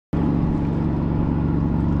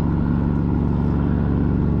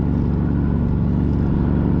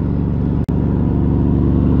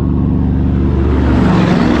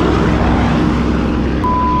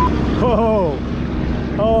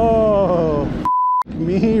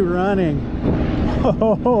running.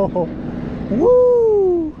 Oh,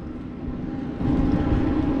 woo!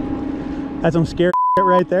 That's some scary shit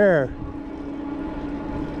right there.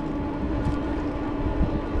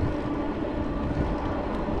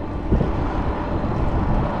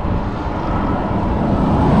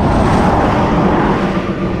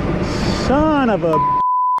 Son of a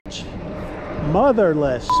bitch.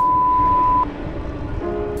 Motherless.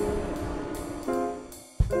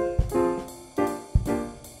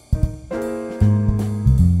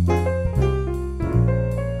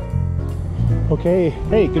 Okay,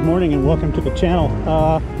 hey, good morning and welcome to the channel.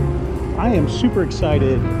 I am super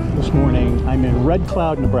excited this morning. I'm in Red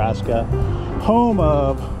Cloud, Nebraska, home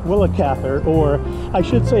of Willa Cather, or I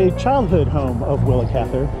should say childhood home of Willa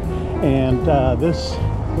Cather. And this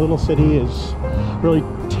little city is really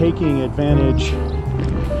taking advantage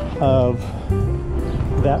of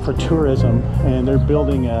that for tourism, and they're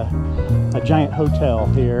building a giant hotel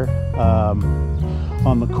here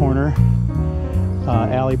on the corner.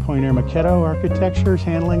 Alley Pointer Maquetto architecture is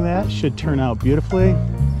handling that. Should turn out beautifully.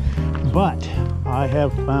 But I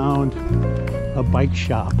have found a bike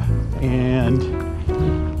shop, and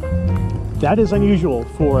that is unusual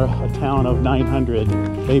for a town of 900,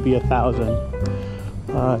 maybe 1,000,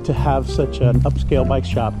 to have such an upscale bike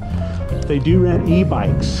shop. They do rent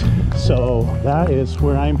e-bikes, so that is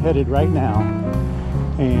where I'm headed right now.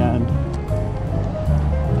 And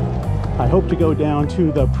I hope to go down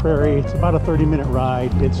to the prairie. It's about a 30-minute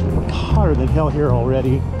ride. It's hotter than hell here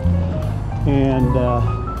already. And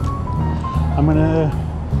I'm gonna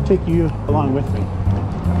take you along with me.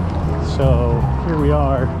 So here we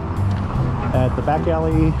are at the back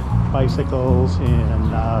alley bicycles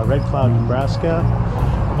in Red Cloud, Nebraska.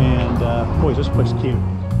 And boy, is this place cute.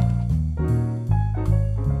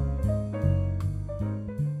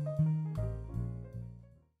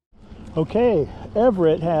 Okay,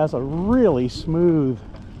 Everett has a really smooth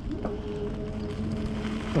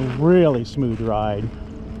ride.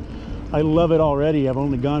 I love it already. I've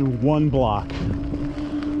only gone one block.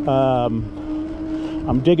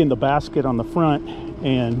 I'm digging the basket on the front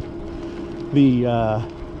and the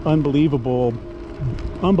unbelievably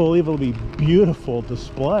beautiful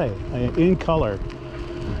display in color.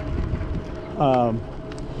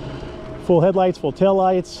 Full headlights, full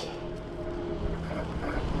taillights.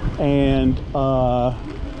 And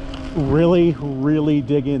really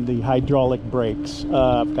digging the hydraulic brakes.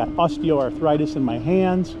 I've got osteoarthritis in my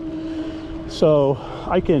hands, so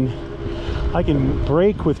I can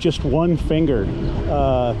brake with just one finger.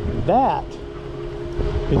 That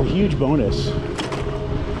is a huge bonus.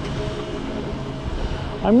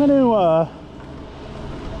 I'm going to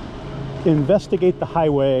investigate the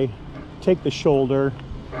highway, take the shoulder.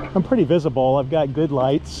 I'm pretty visible. I've got good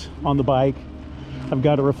lights on the bike. I've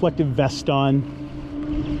got a reflective vest on,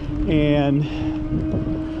 and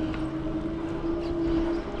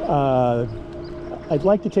I'd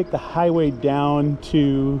like to take the highway down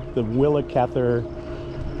to the Willa Cather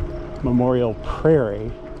Memorial Prairie,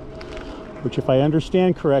 which, if I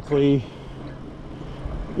understand correctly,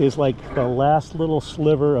 is like the last little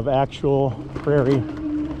sliver of actual prairie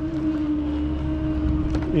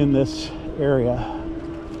in this area.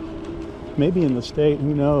 Maybe in the state,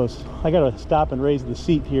 who knows? I gotta stop and raise the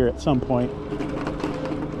seat here at some point.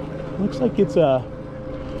 Looks like it's a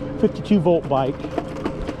 52 volt bike.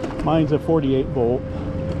 Mine's a 48 volt.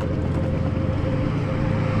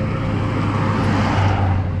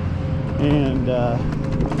 And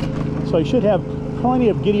so I should have plenty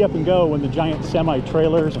of giddy up and go when the giant semi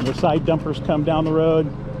trailers and the side dumpers come down the road.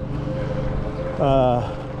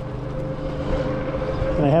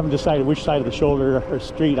 And I haven't decided which side of the shoulder or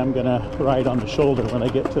street I'm gonna ride on the shoulder when I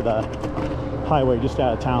get to the highway just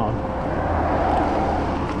out of town.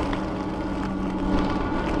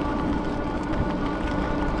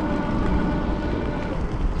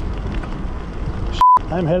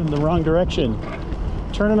 I'm heading the wrong direction.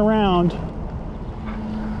 Turning around.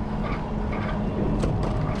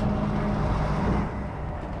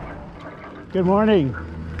 Good morning.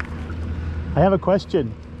 I have a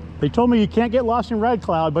question. They told me you can't get lost in Red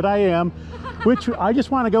Cloud, but I am. Which I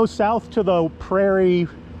just want to go south to the prairie.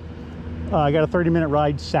 I got a 30-minute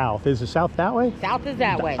ride south. Is it south that way? South is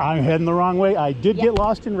that way. I'm heading the wrong way. I did get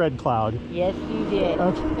lost in Red Cloud. Yes, you did.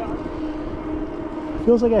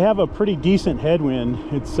 Feels like I have a pretty decent headwind.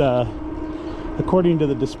 It's according to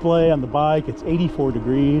the display on the bike, it's 84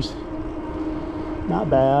 degrees. Not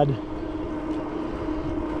bad.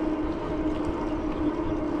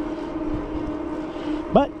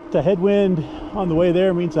 But the headwind on the way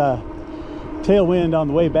there means a tailwind on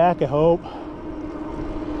the way back, I hope.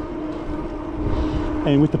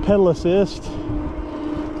 And with the pedal assist,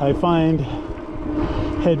 I find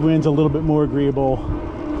headwinds a little bit more agreeable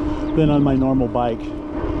than on my normal bike.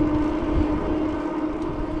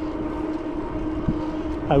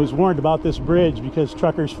 I was warned about this bridge because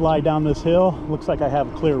truckers fly down this hill. Looks like I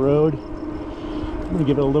have a clear road. I'm gonna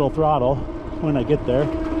give it a little throttle when I get there.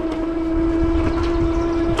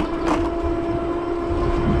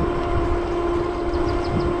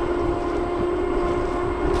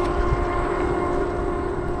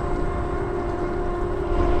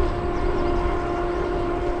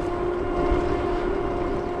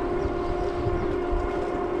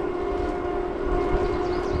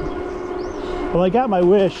 Well, I got my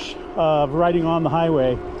wish of riding on the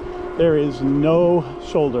highway. There is no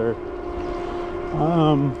shoulder.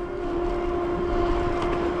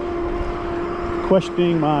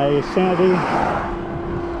 Questioning my sanity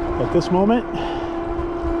at this moment.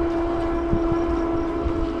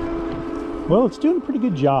 Well, it's doing a pretty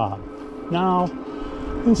good job. Now,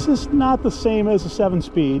 this is not the same as a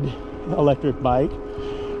 7-speed electric bike,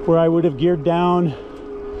 where I would have geared down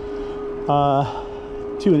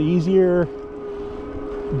to an easier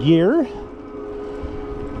gear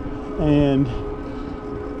and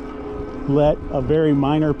let a very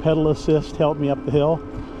minor pedal assist help me up the hill.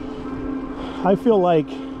 I feel like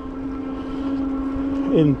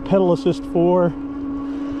in pedal assist 4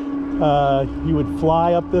 you would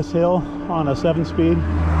fly up this hill on a 7-speed.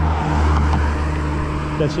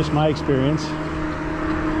 That's just my experience.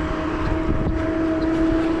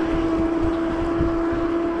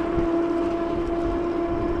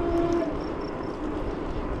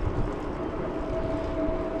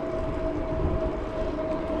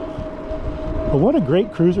 But what a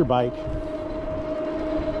great cruiser bike.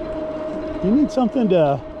 You need something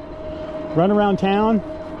to run around town,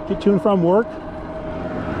 get to and from work.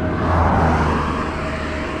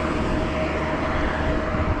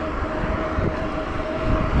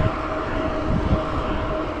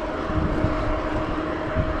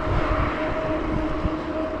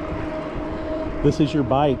 This is your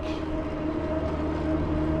bike.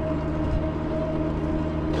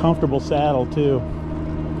 Comfortable saddle too.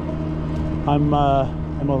 I'm a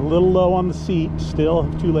little low on the seat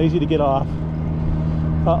still, too lazy to get off.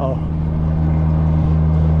 Uh-oh.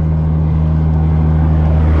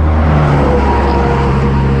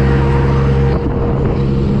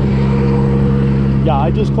 Yeah, I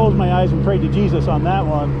just closed my eyes and prayed to Jesus on that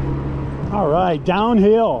one. All right,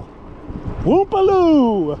 downhill.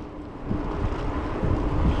 Whoopaloo!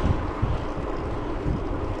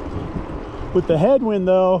 With the headwind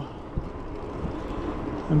though,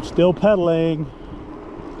 I'm still pedaling,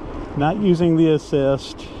 not using the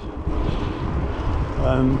assist,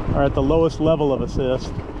 or at the lowest level of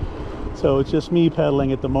assist. So it's just me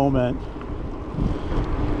pedaling at the moment.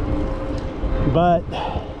 But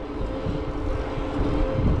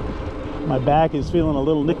my back is feeling a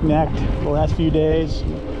little knick-knacked the last few days.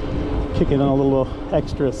 Kicking on a little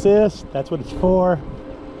extra assist, that's what it's for.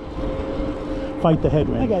 Fight the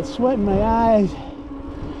headwind. I got sweat in my eyes.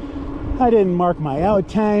 I didn't mark my out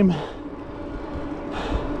time.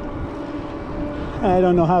 I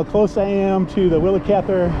don't know how close I am to the Willa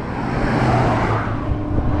Cather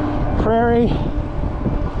Prairie.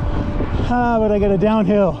 But I got a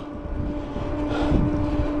downhill.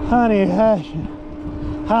 Honey,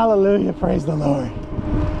 hallelujah, praise the Lord.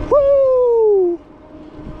 Woo!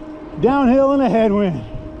 Downhill in a headwind.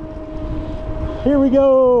 Here we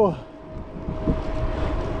go.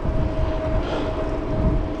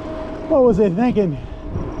 What was I thinking?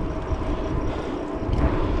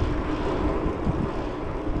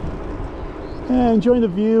 Enjoying the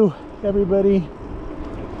view, everybody.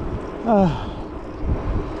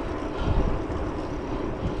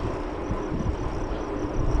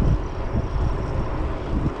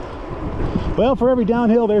 Well, for every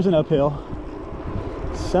downhill, there's an uphill.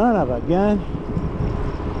 Son of a gun.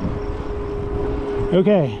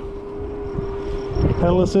 Okay.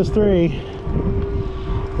 Pedal assist 3.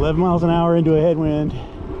 11 miles an hour into a headwind.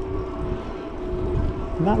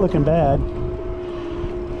 Not looking bad.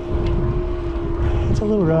 It's a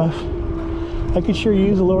little rough. I could sure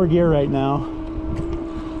use a lower gear right now.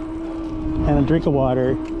 And a drink of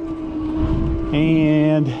water.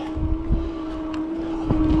 And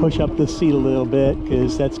push up this seat a little bit,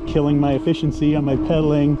 because that's killing my efficiency on my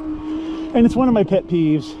pedaling. And it's one of my pet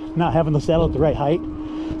peeves, not having the saddle at the right height.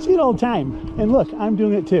 See it all the time. And look, I'm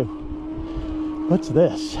doing it too. What's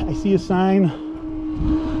this? I see a sign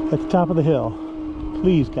at the top of the hill.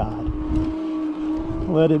 Please, God,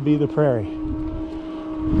 let it be the prairie.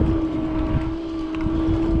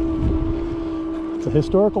 It's a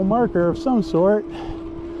historical marker of some sort,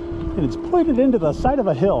 and it's pointed into the side of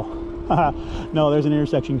a hill. No, there's an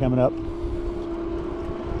intersection coming up.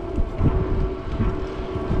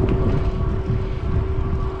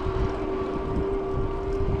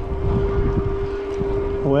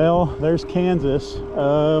 Well, there's Kansas.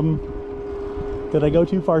 Did I go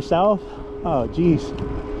too far south? Oh, geez.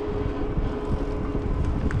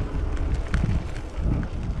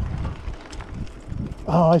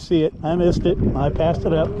 Oh, I see it. I missed it. I passed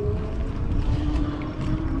it up.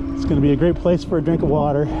 It's going to be a great place for a drink of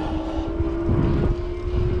water.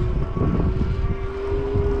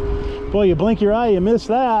 Boy, you blink your eye, you miss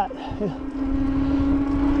that.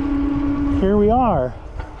 Here we are.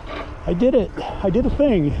 I did it. I did a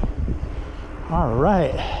thing. All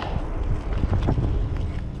right.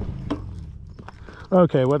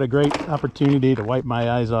 Okay, what a great opportunity to wipe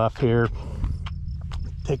my eyes off here.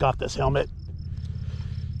 Take off this helmet.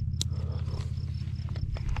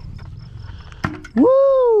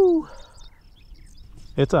 Woo!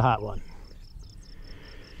 It's a hot one.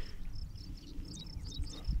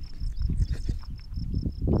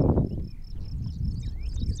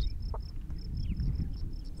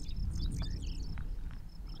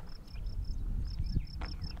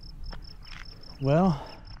 Well,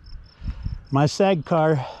 my sag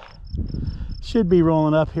car should be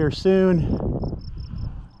rolling up here soon.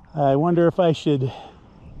 I wonder if I should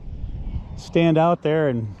stand out there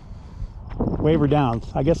and wave her down.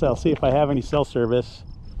 I guess I'll see if I have any cell service.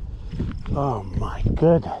 Oh my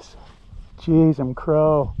goodness. Jeez, I'm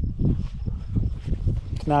crow.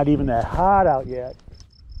 It's not even that hot out yet.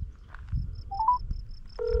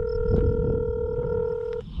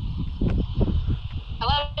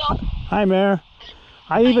 Hello? Hi, Mare.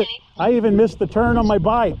 I even missed the turn on my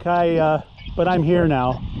bike. But I'm here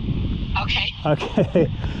now. Okay. Okay.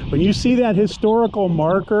 When you see that historical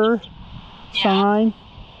marker sign,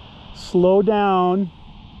 slow down,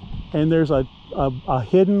 and there's a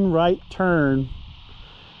hidden right turn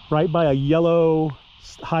right by a yellow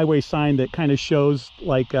highway sign that kind of shows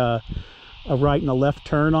like a right and a left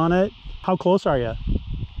turn on it. How close are you?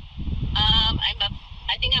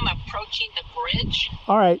 I think I'm approaching the bridge.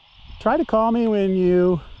 All right. Try to call me when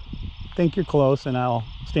you think you're close, and I'll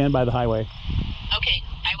stand by the highway. Okay,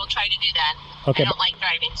 I will try to do that. Okay. I don't like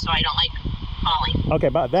driving, so I don't like calling. Okay,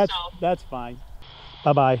 but that's fine.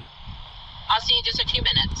 Bye-bye. I'll see you in just a few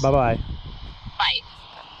minutes. Bye-bye. Bye.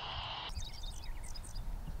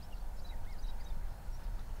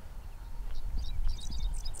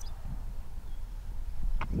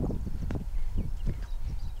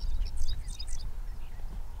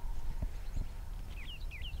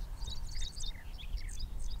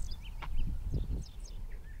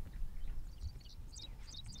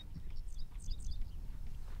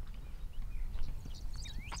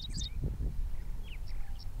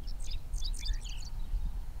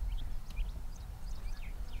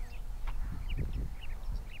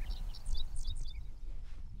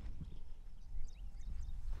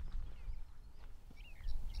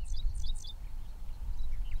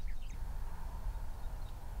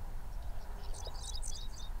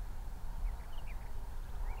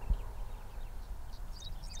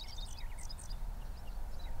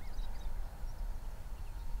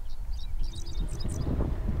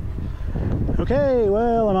 Okay,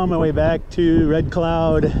 well, I'm on my way back to Red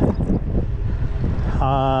Cloud.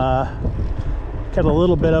 Got a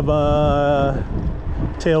little bit of a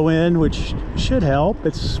tailwind, which should help.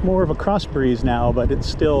 It's more of a cross breeze now, but it's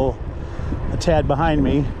still a tad behind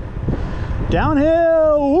me.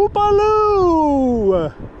 Downhill,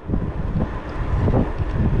 whoopaloo!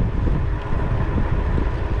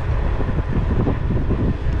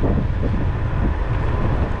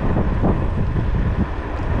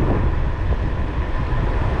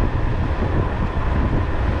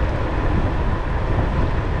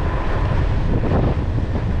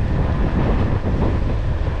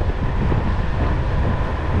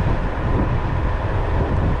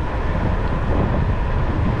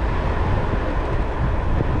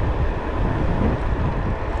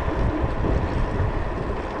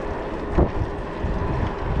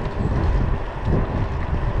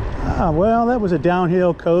 Well, that was a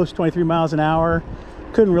downhill coast, 23 miles an hour.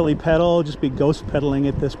 Couldn't really pedal, just be ghost pedaling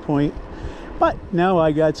at this point. But now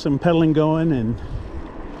I got some pedaling going, and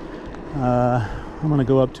I'm gonna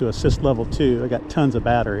go up to assist level 2. I got tons of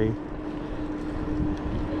battery.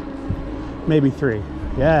 Maybe 3.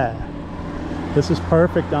 Yeah. This is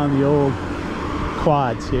perfect on the old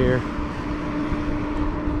quads here.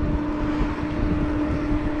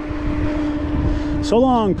 So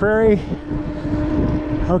long, Prairie.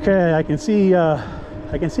 Okay, I can see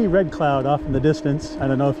Red Cloud off in the distance. I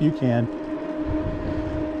don't know if you can.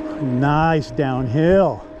 Nice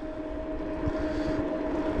downhill.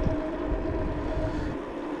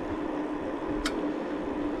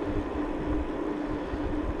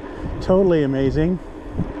 Totally amazing.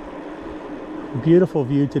 Beautiful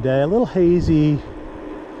view today. A little hazy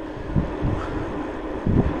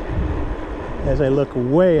as I look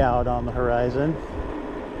way out on the horizon.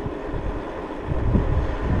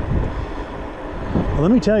 Well,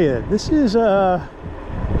 let me tell you, this is a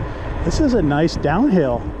nice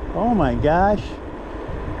downhill. Oh my gosh.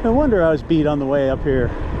 No wonder I was beat on the way up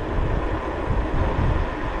here.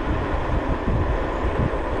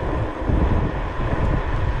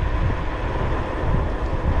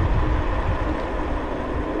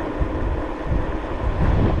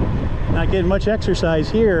 Not getting much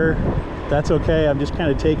exercise here. That's okay. I'm just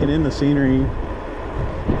kind of taking in the scenery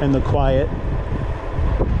and the quiet.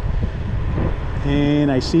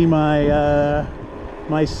 And I see my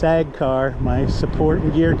my SAG car, my support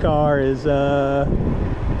and gear car, is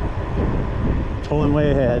pulling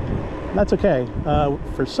way ahead. That's okay.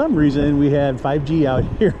 For some reason we had 5G out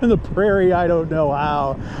here in the prairie. I don't know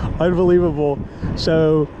how. Unbelievable.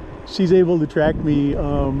 So she's able to track me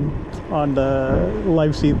on the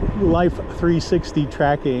Life 360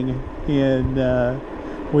 tracking, and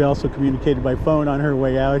we also communicated by phone on her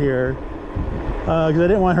way out here because I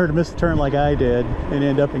didn't want her to miss the turn like I did and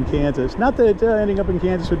end up in Kansas. Not that ending up in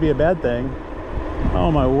Kansas would be a bad thing.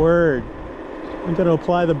 Oh my word. I'm going to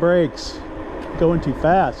apply the brakes. Going too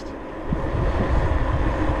fast.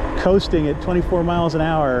 Coasting at 24 miles an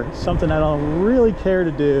hour, something I don't really care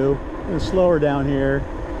to do. It's slower down here.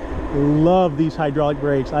 Love these hydraulic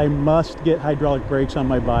brakes. I must get hydraulic brakes on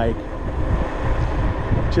my bike.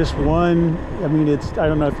 Just one, I mean, it's, I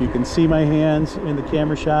don't know if you can see my hands in the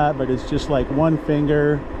camera shot, but it's just like one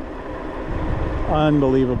finger.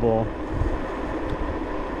 Unbelievable.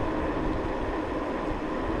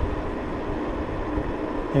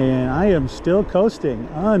 And I am still coasting.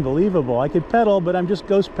 Unbelievable. I could pedal, but I'm just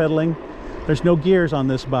ghost pedaling. There's no gears on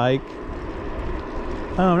this bike.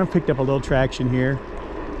 Oh, I picked up a little traction here.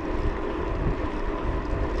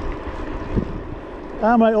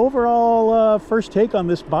 My overall first take on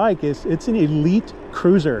this bike is it's an elite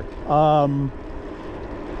cruiser. You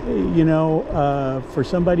know, for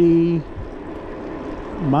somebody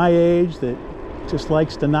my age that just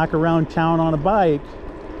likes to knock around town on a bike,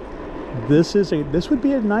 this would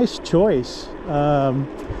be a nice choice.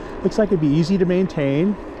 Looks like it'd be easy to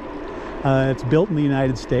maintain. It's built in the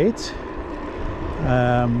United States.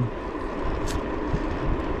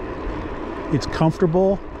 It's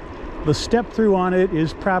comfortable. The step through on it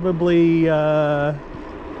is probably one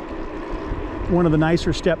of the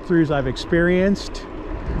nicer step throughs I've experienced.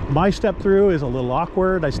 My step through is a little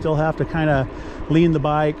awkward. I still have to kind of lean the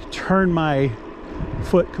bike, turn my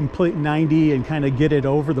foot complete 90 and kind of get it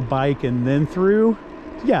over the bike and then through.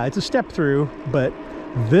 Yeah, it's a step through, but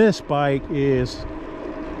this bike is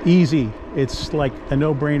easy. It's like a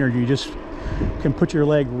no-brainer. You just can put your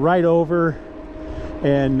leg right over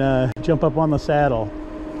and jump up on the saddle.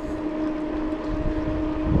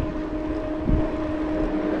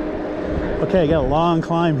 Okay, I got a long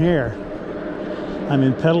climb here. I'm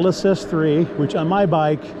in pedal assist 3, which on my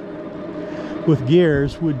bike with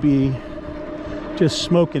gears would be just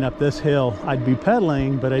smoking up this hill. I'd be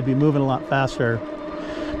pedaling, but I'd be moving a lot faster.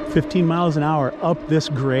 15 miles an hour up this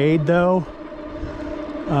grade though,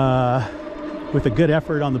 with a good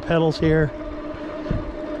effort on the pedals here.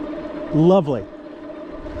 Lovely.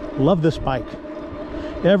 Love this bike.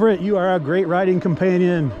 Everett, you are a great riding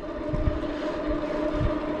companion.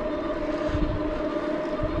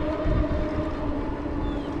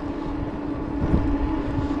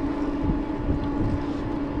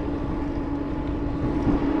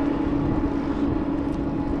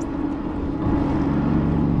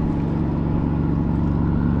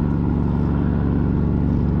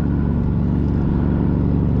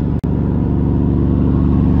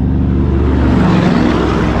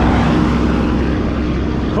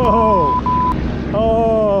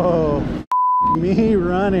 Me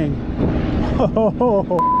running. Oh,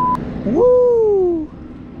 woo!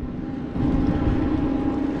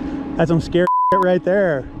 That's some scary right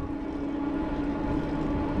there.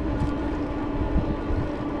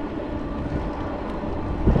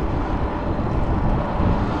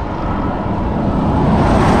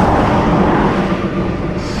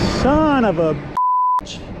 Son of a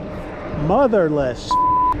bitch. Motherless.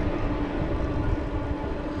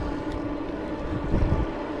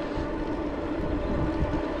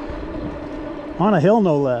 On a hill,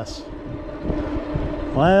 no less.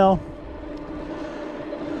 Well,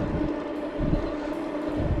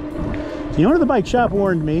 the owner of the bike shop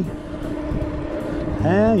warned me,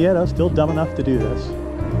 and yet I was still dumb enough to do this.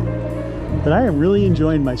 But I am really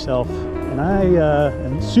enjoying myself, and I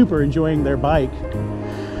am super enjoying their bike.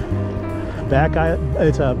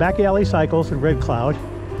 It's Back Alley Cycles in Red Cloud.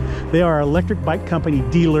 They are an electric bike company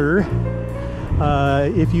dealer.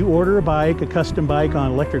 If you order a bike, a custom bike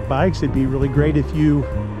on electric bikes, it'd be really great if you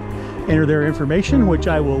enter their information, which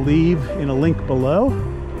I will leave in a link below.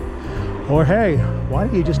 Or hey, why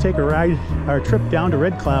don't you just take a ride or a trip down to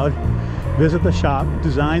Red Cloud, visit the shop,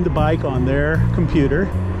 design the bike on their computer,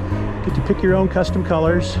 get to pick your own custom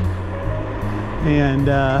colors, and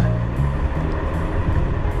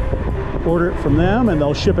order it from them, and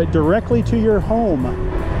they'll ship it directly to your home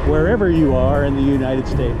wherever you are in the United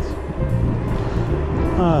States.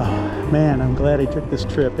 Oh man, I'm glad I took this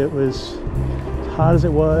trip. It was as hot as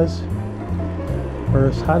it was, or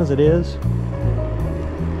as hot as it is.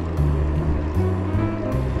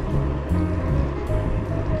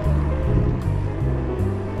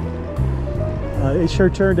 It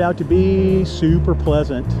sure turned out to be super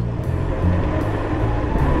pleasant.